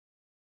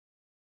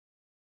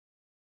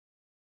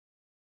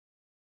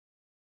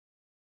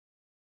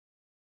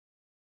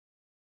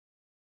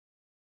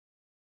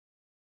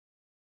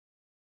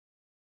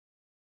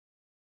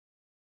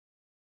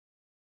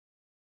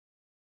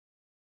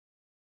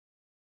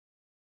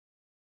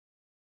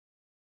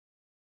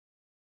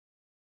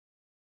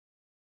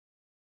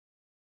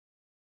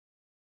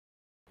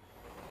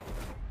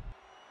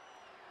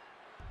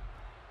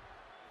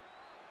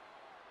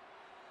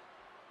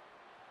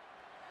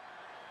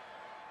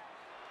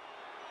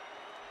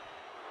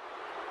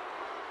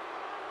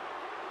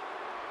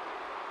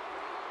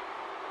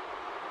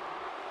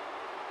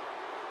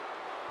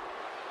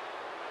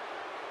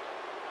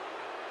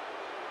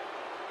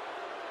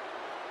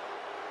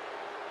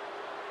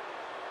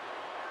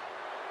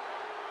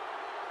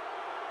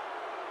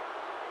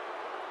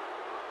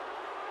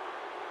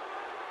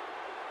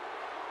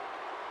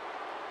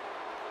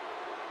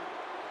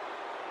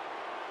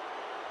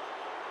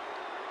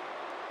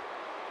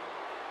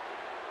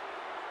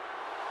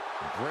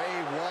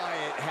Bray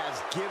Wyatt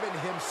has given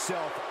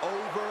himself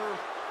over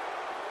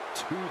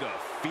to the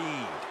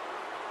Fiend.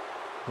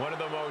 One of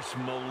the most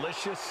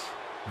malicious,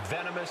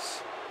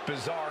 venomous,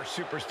 bizarre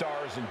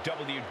superstars in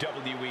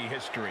WWE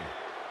history.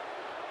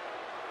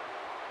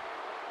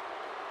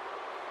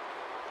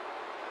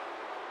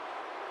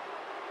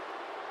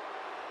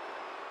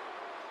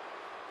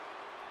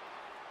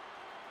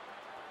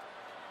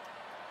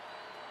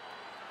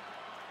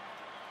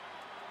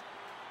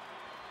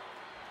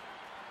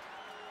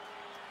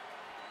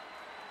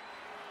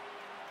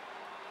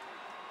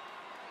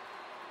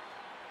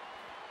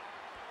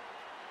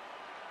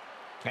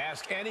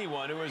 Ask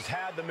anyone who has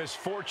had the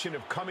misfortune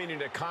of coming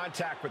into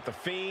contact with the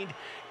Fiend.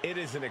 It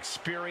is an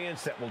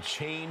experience that will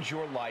change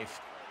your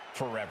life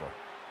forever.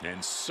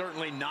 And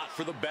certainly not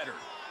for the better.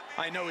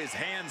 I know his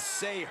hands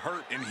say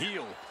hurt and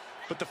heal,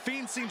 but the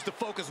Fiend seems to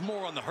focus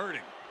more on the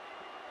hurting.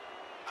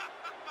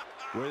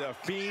 Where the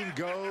Fiend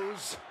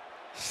goes,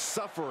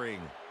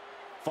 suffering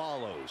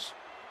follows.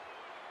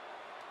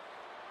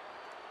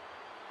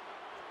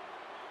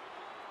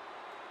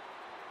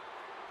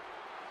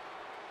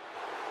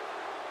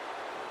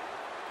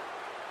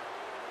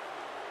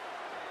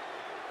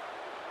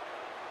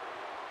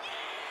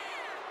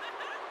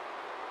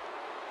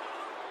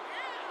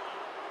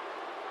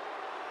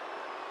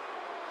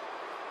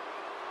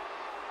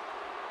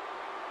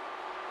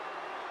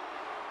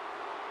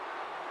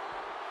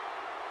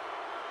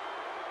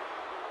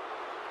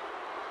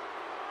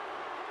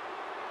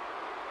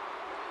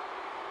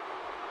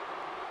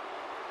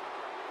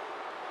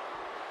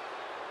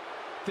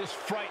 This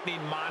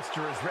frightening monster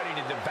is ready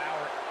to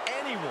devour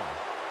anyone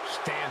who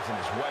stands in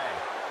his way.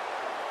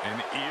 An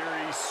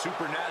eerie,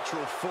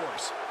 supernatural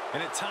force,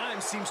 and at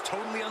times seems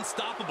totally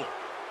unstoppable.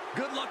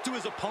 Good luck to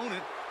his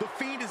opponent. The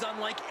Fiend is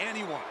unlike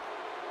anyone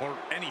or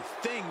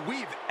anything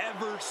we've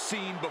ever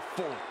seen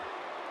before.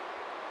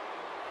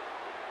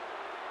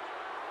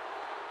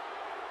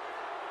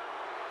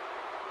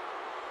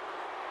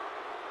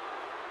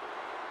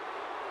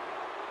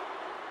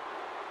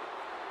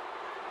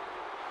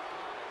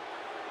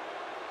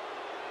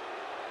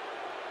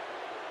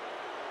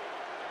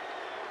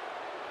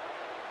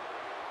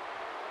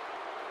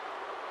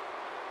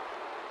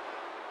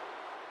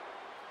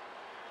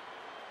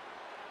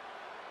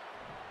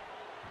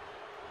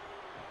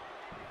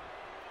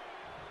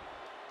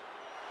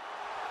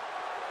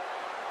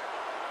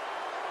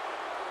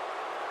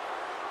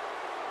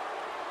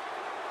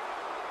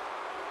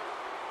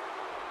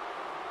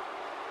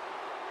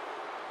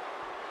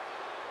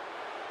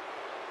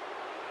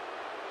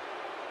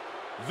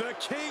 The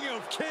King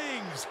of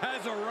Kings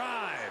has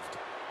arrived.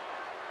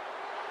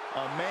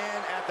 A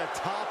man at the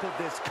top of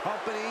this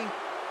company,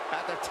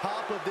 at the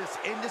top of this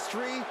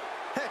industry.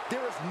 Heck,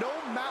 there is no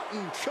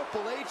mountain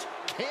Triple H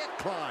can't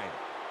climb.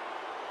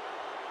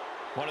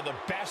 One of the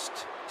best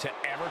to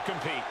ever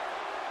compete.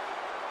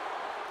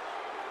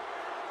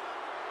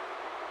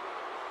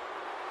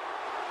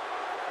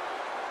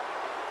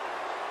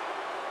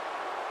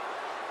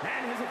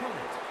 And his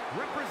opponent,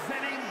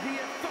 representing the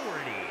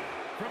Authority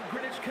from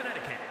Greenwich,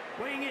 Connecticut,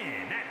 weighing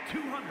in at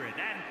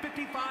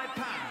 255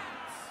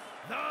 pounds,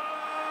 the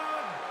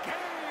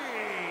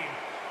Game,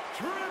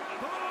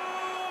 Triple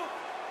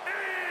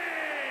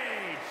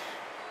H!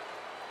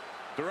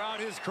 Throughout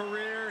his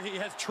career, he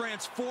has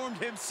transformed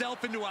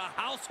himself into a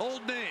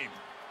household name.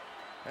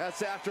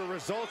 That's after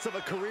results of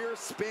a career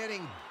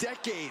spanning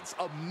decades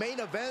of main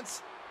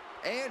events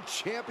and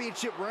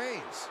championship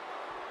reigns.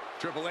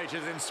 Triple H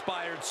has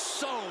inspired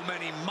so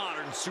many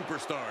modern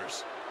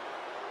superstars.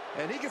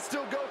 And he can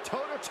still go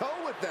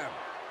toe-to-toe with them.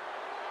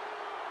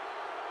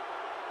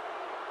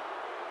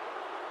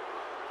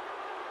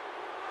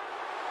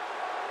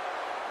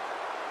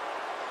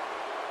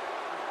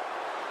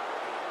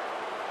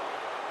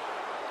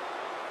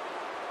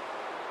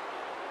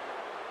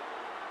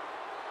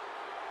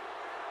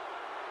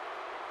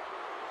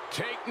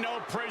 Take no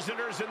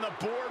prisoners in the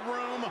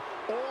boardroom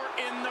or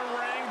in the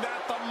ring.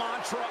 That's the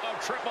mantra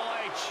of Triple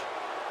H.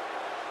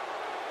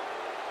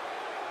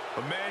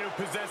 A man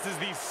who possesses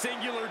the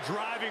singular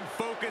driving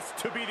focus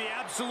to be the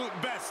absolute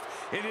best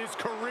in his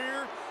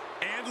career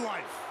and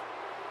life.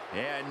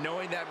 And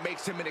knowing that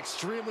makes him an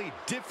extremely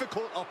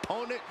difficult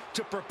opponent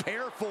to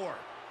prepare for.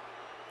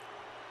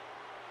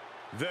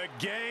 The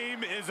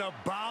game is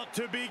about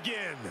to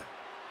begin.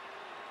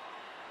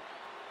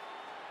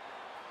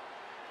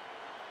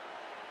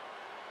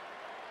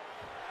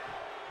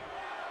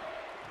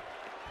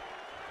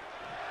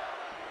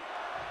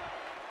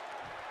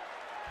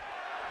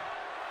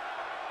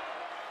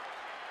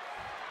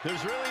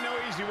 There's really no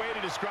easy way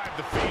to describe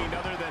the Fiend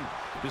other than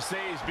to say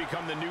he's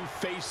become the new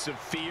face of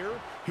fear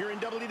here in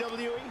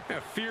WWE.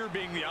 Yeah, fear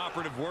being the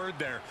operative word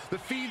there. The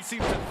Fiend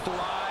seems to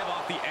thrive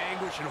off the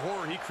anguish and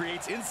horror he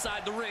creates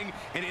inside the ring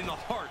and in the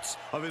hearts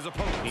of his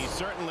opponents. He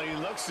certainly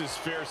looks as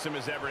fearsome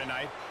as ever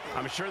tonight.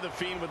 I'm sure the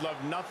Fiend would love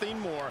nothing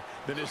more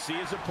than to see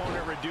his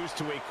opponent reduced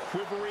to a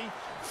quivery,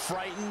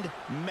 frightened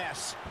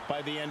mess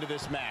by the end of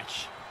this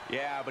match.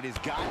 Yeah, but he's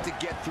got to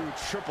get through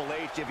Triple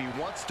H if he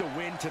wants to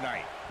win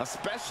tonight,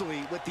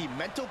 especially with the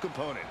mental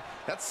component.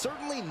 That's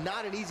certainly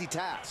not an easy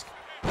task.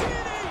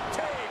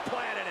 DDT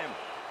planted him.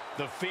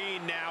 The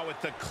Fiend now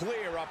with the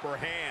clear upper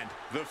hand.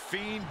 The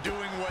Fiend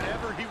doing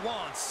whatever he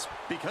wants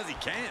because he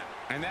can.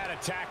 And that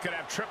attack could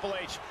have Triple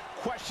H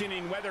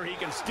questioning whether he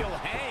can still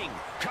hang.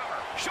 Cover.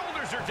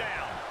 Shoulders are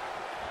down.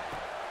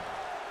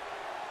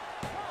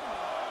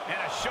 And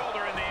a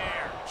shoulder in the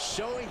air.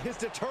 Showing his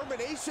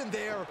determination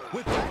there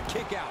with that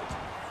kick out.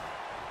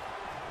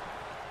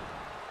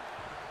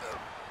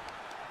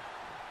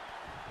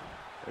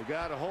 They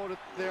got to hold it.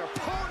 Their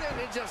opponent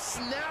and just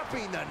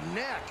snapping the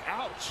neck.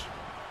 Ouch.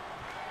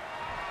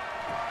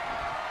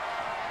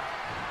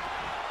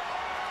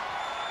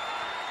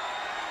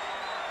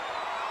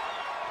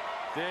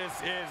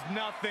 This is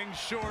nothing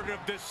short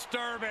of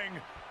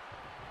disturbing.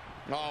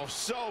 Oh,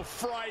 so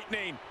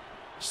frightening.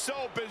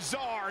 So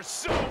bizarre,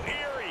 so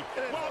eerie.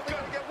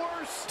 Welcome to get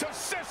worse. to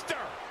Sister.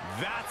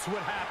 That's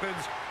what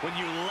happens when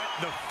you let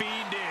the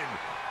Fiend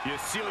in. You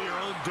seal your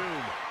own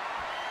doom.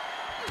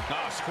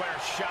 Oh, square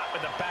shot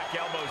with the back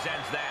elbows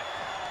ends that.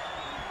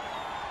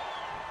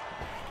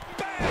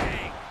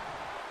 Bang!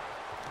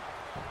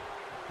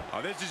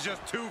 Oh, this is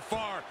just too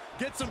far.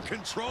 Get some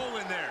control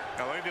in there.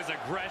 Oh, look at this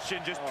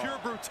aggression, just pure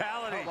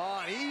brutality. Come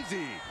on,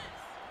 easy.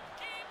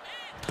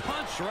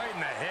 Punch right in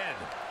the head.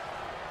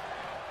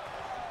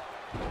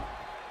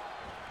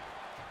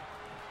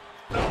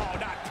 Oh,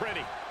 not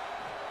pretty.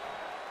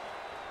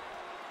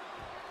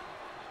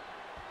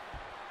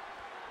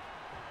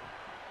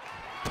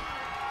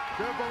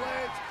 Triple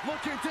H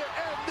looking to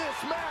end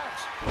this match.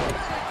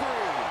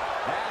 Pedigree.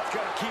 That's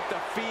going to keep the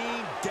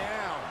Fiend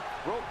down.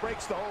 Rope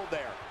breaks the hold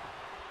there.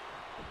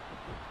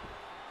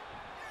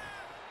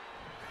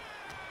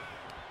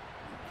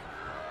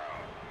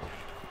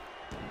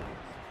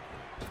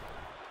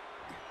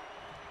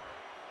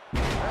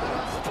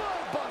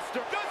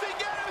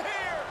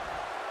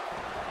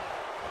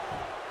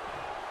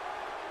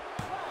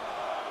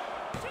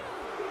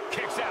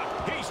 Kicks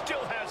out. He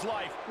still has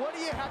life. What do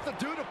you have to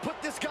do to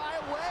put this guy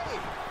away?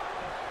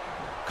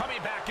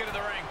 Coming back into the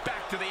ring.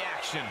 Back to the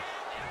action.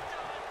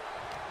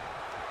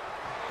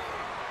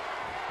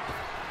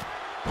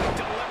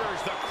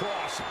 Delivers the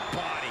cross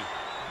body.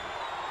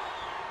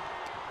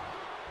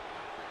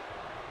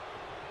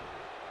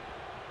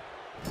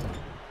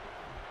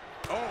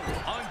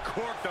 Oh,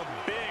 uncorked a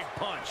big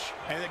punch.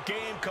 And the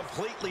game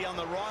completely on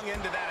the wrong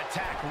end of that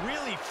attack.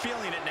 Really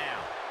feeling it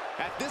now.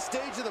 At this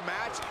stage of the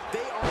match,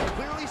 they are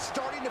clearly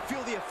starting to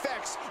feel the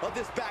effects of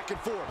this back and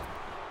forth.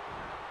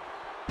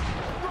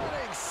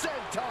 Running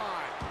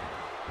senton.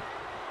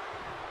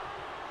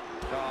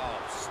 Oh,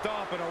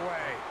 stomping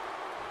away.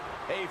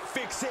 A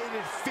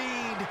fixated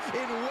Fiend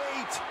in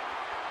weight.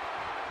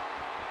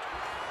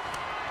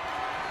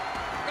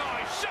 Oh,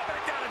 he's shoving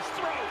it down his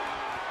throat.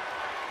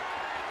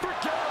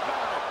 Forget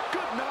about it.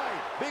 Good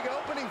night. Big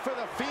opening for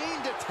the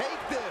Fiend to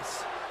take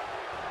this.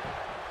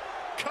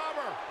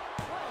 Cover.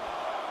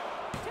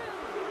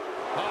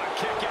 Oh,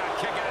 kick out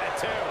at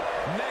two.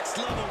 Next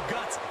level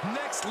guts,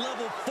 next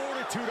level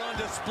fortitude on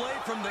display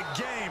from the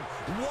game.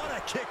 What a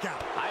kick out.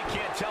 I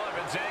can't tell if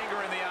it's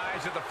anger in the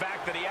eyes at the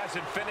fact that he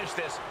hasn't finished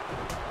this.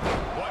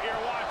 What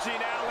you're watching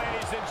now,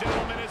 ladies and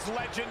gentlemen, is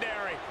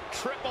legendary.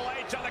 Triple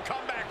H on the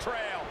comeback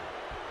trail.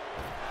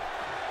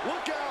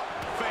 Look out.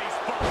 Face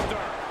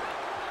buster.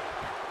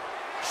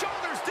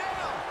 Shoulders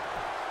down.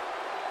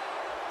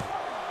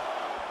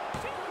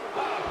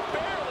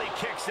 Barely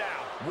kicks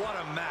out. What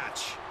a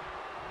match.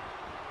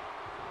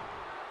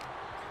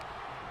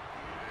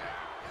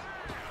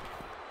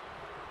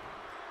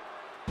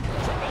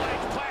 Triple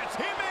H plants.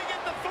 He may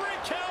get the 3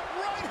 count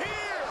right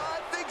here. I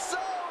think so.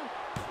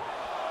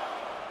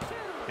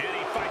 And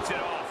he fights it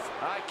off.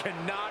 I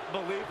cannot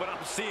believe what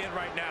I'm seeing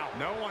right now.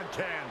 No one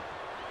can.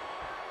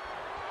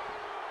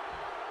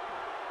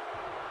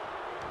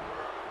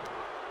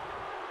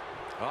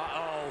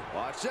 Uh-oh.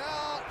 Watch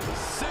out.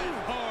 Sent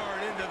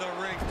hard into the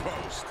ring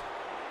post.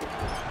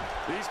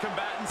 These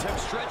combatants have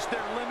stretched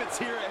their limits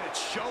here, and it's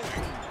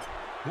showing.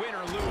 Win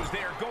or lose,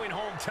 they are going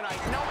home tonight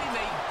knowing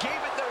they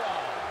gave it their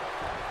all.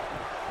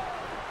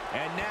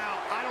 And now,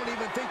 I don't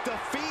even think the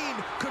Fiend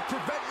could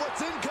prevent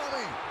what's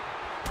incoming.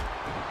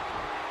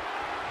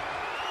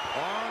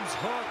 Arms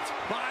hooked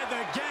by the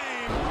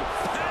game.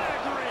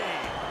 Pedigree.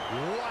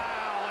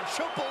 Wow, and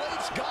Triple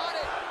H got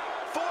it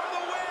for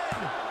the win.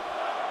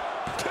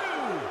 2.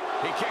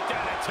 He kicked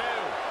out at 2.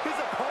 His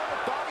opponent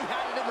thought he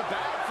had it in the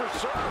bag for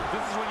sure.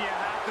 This is when you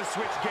have to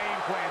switch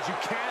game plans. You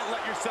can't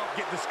let yourself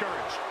get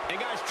discouraged. And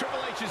guys, Triple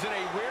H is in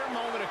a rare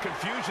moment of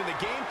confusion. The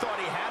game thought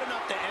he had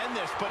enough to end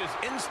this, but his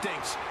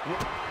instincts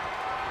were...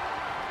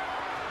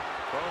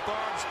 Both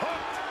arms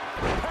hooked.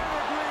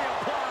 Pedigree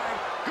applied.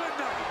 Good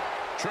night.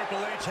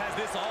 Triple H has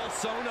this all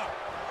sewn up.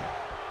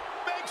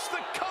 makes the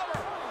cover.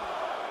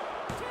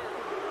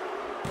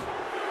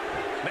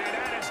 Man,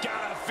 that has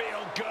got to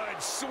feel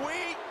good.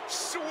 Sweet,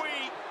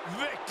 sweet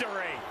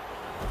victory.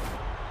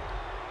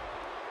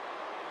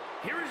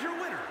 Here is your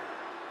winner,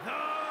 the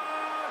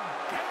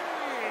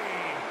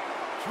Game,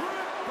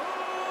 Triple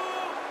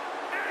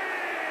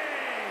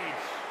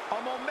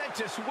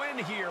momentous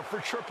win here for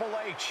Triple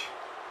H.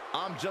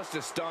 I'm just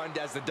as stunned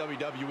as the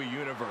WWE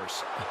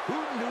Universe. Who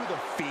knew the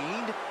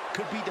Fiend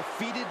could be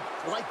defeated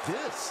like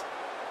this?